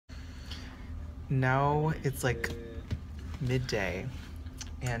now it's like midday,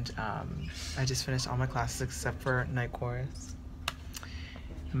 and I just finished all my classes except for night chorus.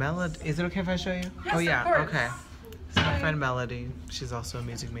 Melody, is it okay if I show you? Yes, oh yeah, of course. okay. So my friend Melody, she's also a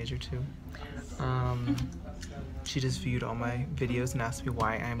music major too. She just viewed all my videos and asked me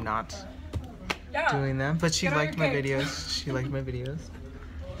why I'm not doing them, but she liked my videos. She liked my videos,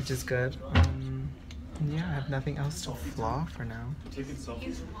 which is good. Yeah, I have nothing else to vlog for now. He's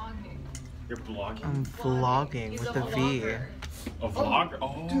vlogging. You're blogging? I'm vlogging with a V. A vlogger?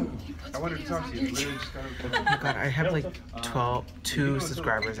 Oh, dude, I wanted to talk to you. Literally just got Oh my god, I have like 2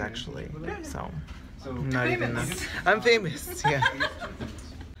 subscribers actually, so I'm not even that. I'm famous, yeah.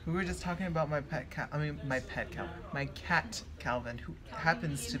 We were just talking about my pet cat, my cat Calvin, who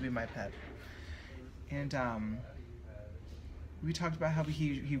happens to be my pet. And we talked about how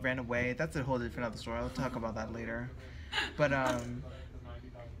he ran away. That's a whole different other story. I'll talk about that later. But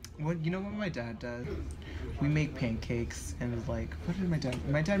you know what my dad does? We make pancakes, and like, what did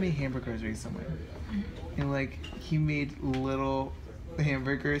my dad made hamburgers recently, and like he made little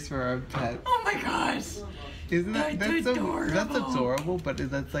hamburgers for our pets. Oh my gosh! Isn't that's adorable? That's adorable, but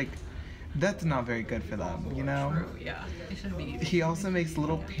that's not very good for them, you know? True, yeah. It shouldn't be easy. He also makes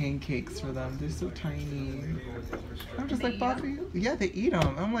little pancakes for them. They're so tiny. I'm just like, Bobby, yeah, they eat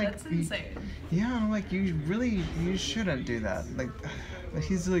them. I'm like, that's insane. Yeah, I'm like, you shouldn't do that. Like,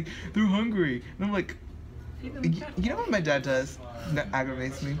 he's like, they're hungry, and I'm like, you know what my dad does that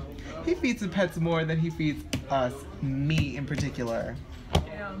aggravates me? He feeds the pets more than he feeds us, me in particular.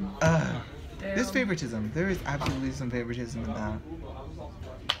 Damn. Damn. There's Damn. favoritism. There is absolutely some favoritism in that.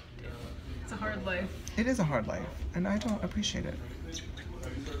 It's a hard life. It is a hard life, and I don't appreciate it.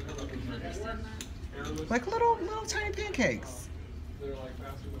 I understand that. Like little tiny pancakes.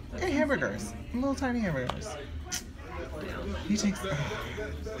 And hamburgers. Little tiny hamburgers. He takes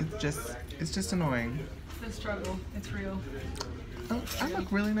it's just annoying. It's a struggle. It's real. Oh, I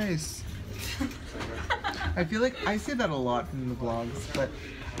look really nice. I feel like I say that a lot in the vlogs, but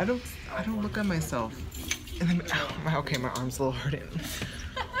I don't look at myself. And then okay, my arm's a little hurting.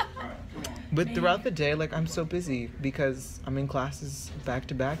 But throughout the day, like, I'm so busy because I'm in classes back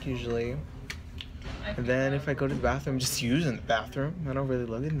to back usually. And then if I go to the bathroom, I'm just using the bathroom. I don't really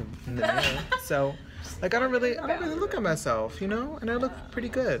look in the mirror. So, like, I don't really look at myself, you know? And I look pretty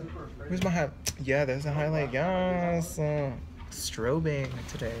good. Where's my hat? Yeah, there's a highlight. Yes. Strobing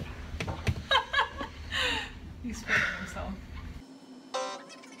today. He's speaking himself.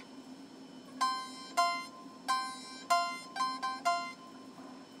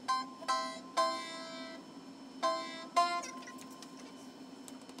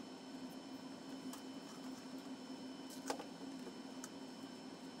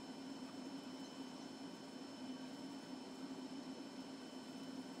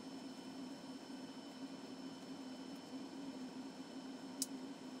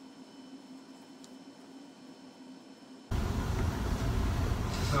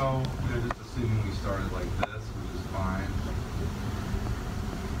 So they're just assuming we started like this, which is fine.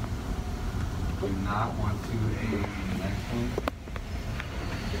 Do not want to aim the next one.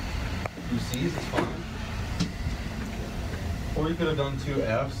 2 C's is fine. Or you could have done 2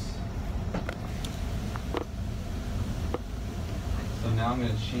 F's. So now I'm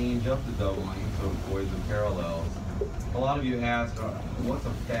going to change up the doubling to avoid the parallels. A lot of you ask, what's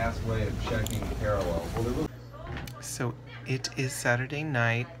a fast way of checking the parallels? Well, they're really So it is Saturday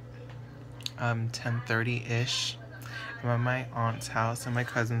night, 10:30-ish. I'm at my aunt's house and my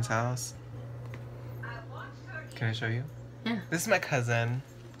cousin's house. Can I show you? Yeah. This is my cousin.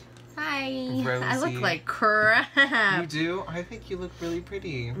 Hi. Rosie. I look like crap. You do? I think you look really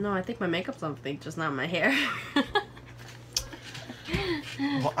pretty. No, I think my makeup's on fake, just not my hair.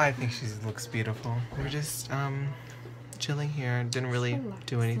 Well, I think she looks beautiful. We're just chilling here. Didn't really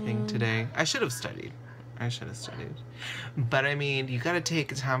do anything today. I should have studied. But I mean, you gotta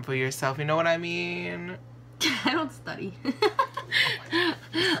take time for yourself. You know what I mean? I don't study.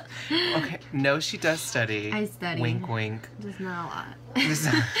 Okay. No, she does study. I study. Wink, wink. Just not a lot.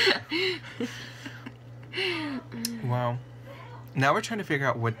 Wow. Now we're trying to figure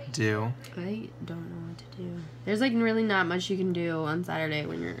out what to do. I don't know what to do. There's like really not much you can do on Saturday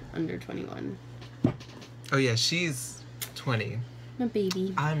when you're under 21. Oh yeah, she's 20. I'm a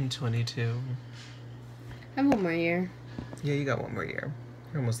baby. I'm 22. I have 1 more year. Yeah, you got 1 more year.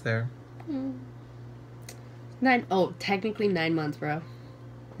 You're almost there. 9. Oh, technically 9 months, bro.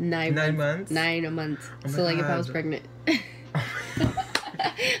 9 months? 9 months. Oh my so like God. if I was pregnant.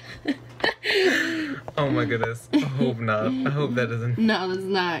 Oh my goodness. I hope not. I hope that doesn't. No, it's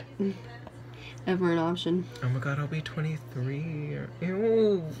not. ever an option. Oh my god, I'll be 23.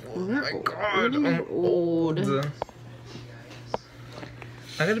 Ew. Oh my god, You're I'm old.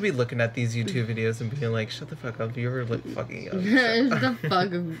 I'm gonna be looking at these YouTube videos and being like, shut the fuck up, you're like fucking young. The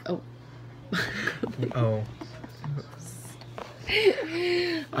fuck of, Oh.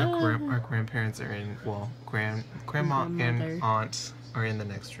 Our grandparents are in, well, grandma and aunt are in the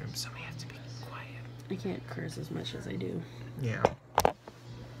next room, so we have to be quiet. I can't curse as much as I do. Yeah.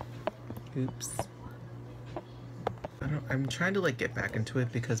 Oops. I'm trying to like get back into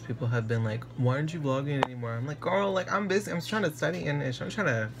it because people have been like, why aren't you vlogging anymore? I'm like, girl, like I'm busy. I'm trying to study English. I'm trying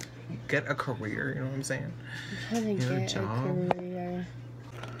to get a career. You know what I'm saying? I'm trying to Get a get job. a career.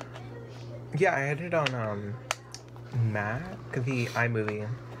 Yeah, I edited on Mac, the iMovie.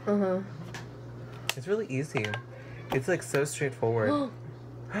 It's really easy. It's like so straightforward.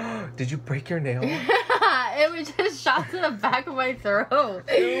 Did you break your nail? It was just shot to the back of my throat.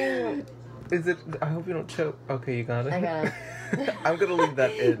 Is it? I hope you don't choke. Okay, you got it. I got it. I'm gonna leave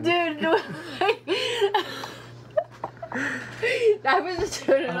that in. Dude, no. I was just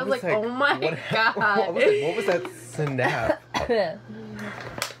doing it. I was like, oh my god. What was that snap?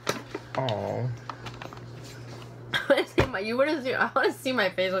 Oh. You wouldn't see. I want to see my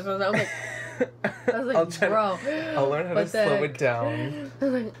face. I was like, bro. I'll learn how to slow it down.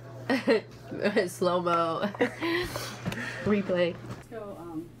 Slow mo. Replay.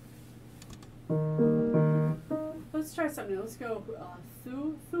 Let's try something. Let's go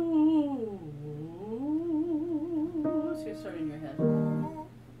through. So you're starting in your head.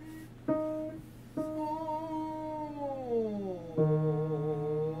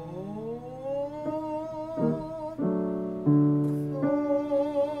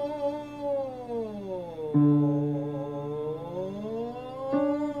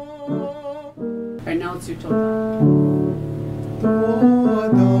 Right now, let's do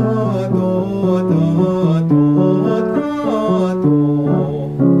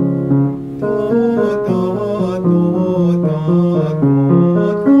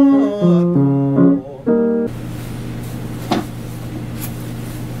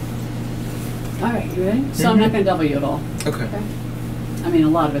Alright, you ready? So I'm not going to double you at all. Okay. I mean, a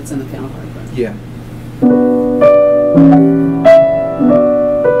lot of it's in the piano part, but. Yeah.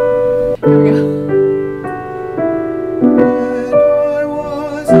 Here we go.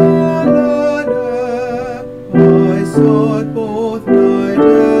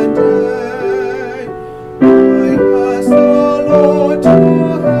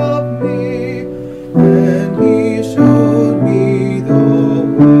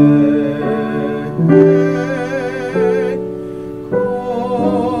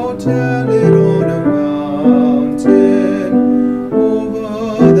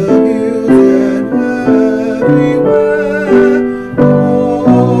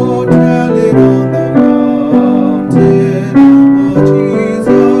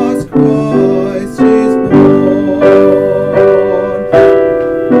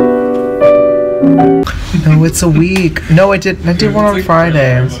 No, it's a week. No, I did one on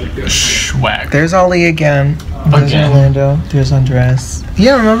Friday. Schwack. There's Ollie again. There's Orlando. There's Andres.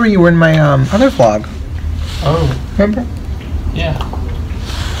 Yeah, remember you were in my other vlog. Oh. Remember? Yeah.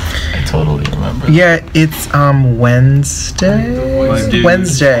 I totally remember. Yeah, it's Wednesday.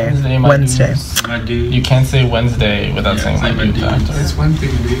 Wednesday. My dude. You can't say Wednesday without saying my dude after. It's one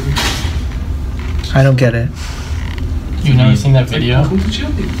thing, baby. I don't get it. You've never seen that video?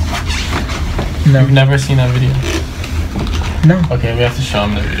 No. You've never seen that video? No. Okay, we have to show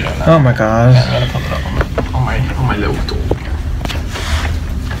him the video now. Oh my god. Yeah, I gotta pull it up on my laptop.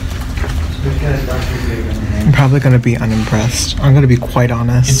 I'm probably gonna be unimpressed. I'm gonna be quite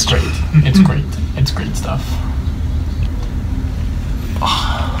honest. It's great. It's great. It's great stuff.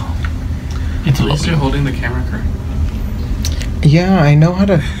 It's At least you're holding the camera correct. Yeah, I know how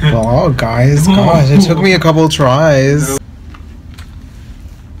to vlog, guys. Gosh, it took me a couple tries.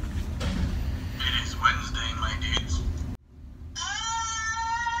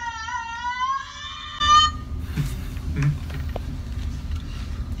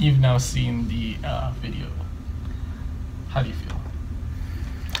 You've now seen the video. How do you feel?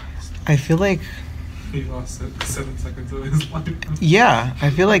 I feel like, He lost 7 seconds of his life. yeah, I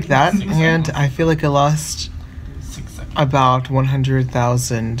feel like that, and I feel like I lost 6 seconds. about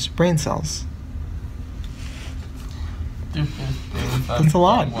 100,000 brain cells. That's a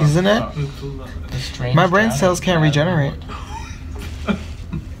lot, isn't it? My brain cells can't regenerate.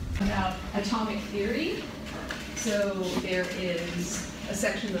 About atomic theory. So there is a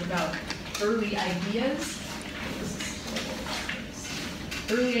section about early ideas.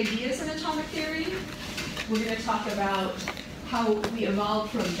 Early ideas in atomic theory. We're going to talk about how we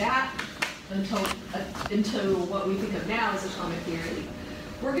evolved from that into what we think of now as atomic theory.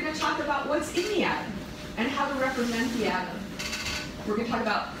 We're going to talk about what's in the atom and how to represent the atom. We're going to talk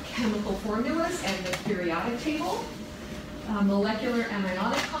about chemical formulas and the periodic table, molecular and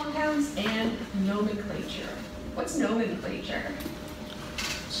ionic compounds, and nomenclature. What's nomenclature?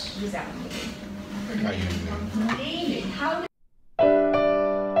 What does that mean? Naming. How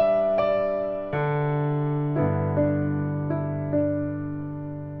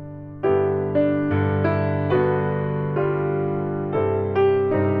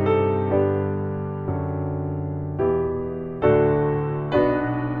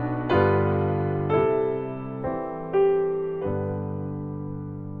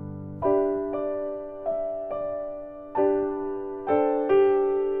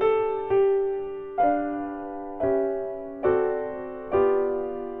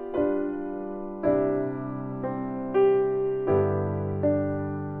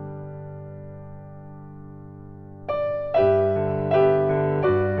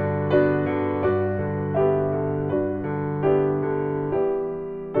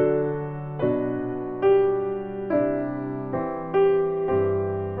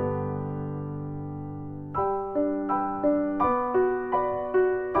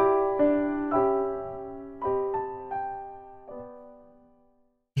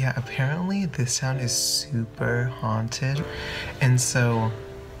Yeah, apparently this town is super haunted, and so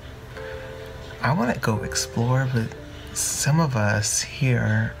I want to go explore, but some of us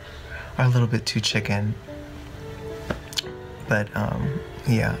here are a little bit too chicken. But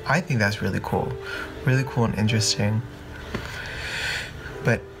yeah, I think that's really cool and interesting.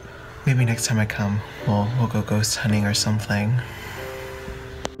 But maybe next time I come, we'll go ghost hunting or something.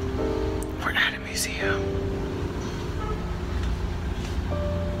 We're at a museum.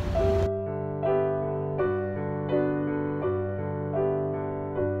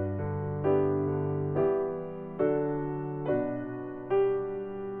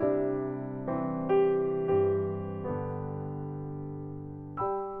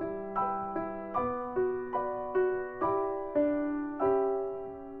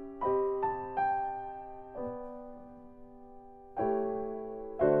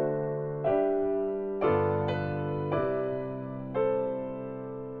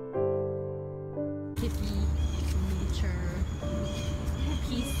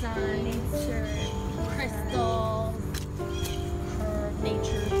 Peace sign, nature, crystal,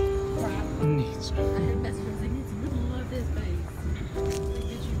 nature crap. I heard best friends like, it's middle of this place. Like,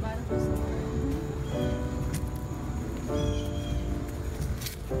 did you buy the whole store?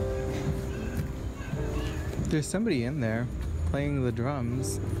 There's somebody in there playing the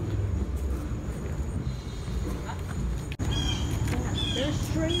drums. They're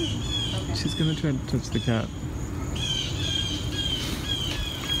strange. Okay. She's gonna try to touch the cat.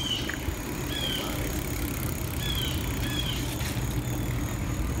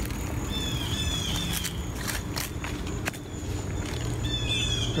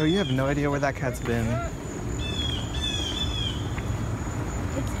 Bro, you have no idea where that cat's been.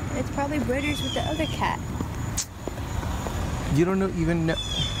 It's probably British with the other cat. You don't even know.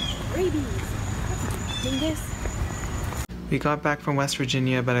 Rabies. Dingus. We got back from West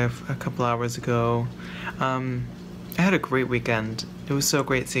Virginia about a couple hours ago. I had a great weekend. It was so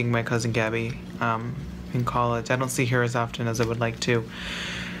great seeing my cousin Gabby in college. I don't see her as often as I would like to.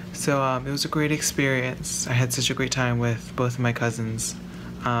 So it was a great experience. I had such a great time with both of my cousins.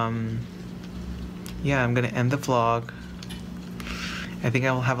 Yeah, I'm gonna end the vlog. I think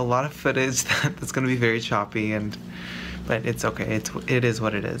I will have a lot of footage that's gonna be very choppy, but it's okay. It is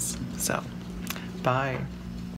what it is. So, bye.